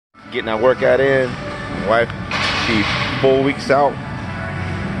getting our workout in. My wife, she's 4 weeks out.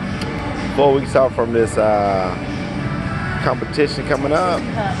 4 weeks out from this competition coming up.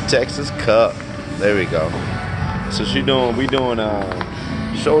 Texas Cup. There we go. So we doing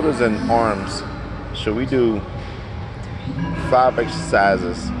shoulders and arms. So we do 5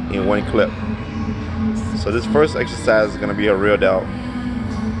 exercises in 1 clip. So this first exercise is gonna be her rear delt.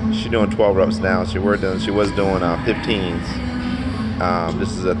 She's doing 12 reps now. She was doing 15s.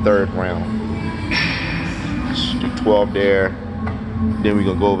 This is a 3rd round. She do 12 there. Then we're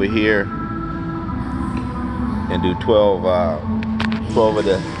gonna go over here and do 12 of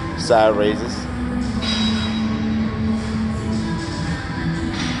the side raises.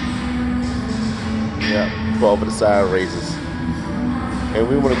 Yeah, 12 of the side raises. And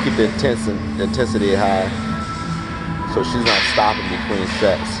we want to keep the intensity high, so she's not stopping between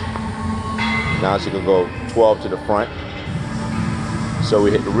sets. Now she can go 12 to the front. So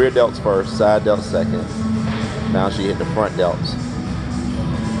we hit the rear delts first, side delts second. Now she hit the front delts.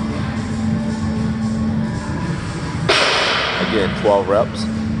 Again, 12 reps.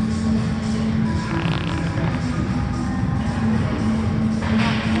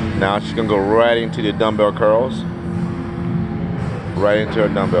 Now she's gonna go right into the dumbbell curls. Right into her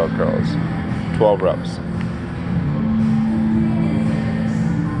dumbbell curls. 12 reps.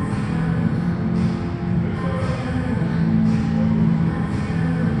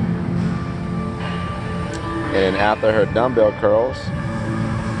 And after her dumbbell curls,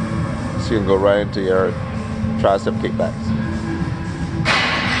 she can go right into your tricep kickbacks.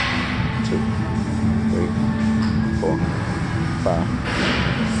 2, 3, 4, 5,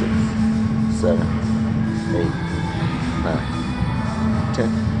 6, 7, 8, 9, 10,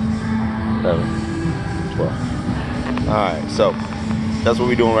 11, 12. Alright, so that's what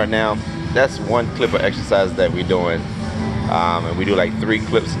we're doing right now. That's 1 clip of exercise that we're doing. And we do like 3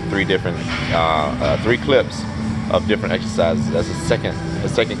 clips, 3 different, 3 clips of different exercises. That's the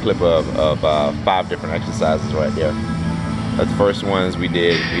second clip of 5 different exercises right there. The first ones we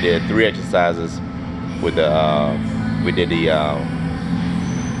did 3 exercises with the we did the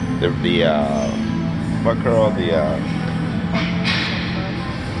butt curl, the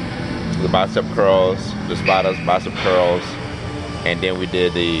bicep curls, the bicep curls, and then we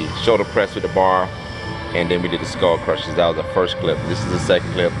did the shoulder press with the bar, and then we did the skull crushes. That was the first clip. This is the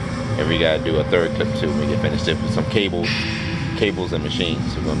second clip, and we gotta do a 3rd clip too. We get finished it with some cables and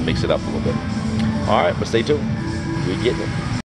machines. So we're gonna mix it up a little bit. All right, but stay tuned. We're getting it.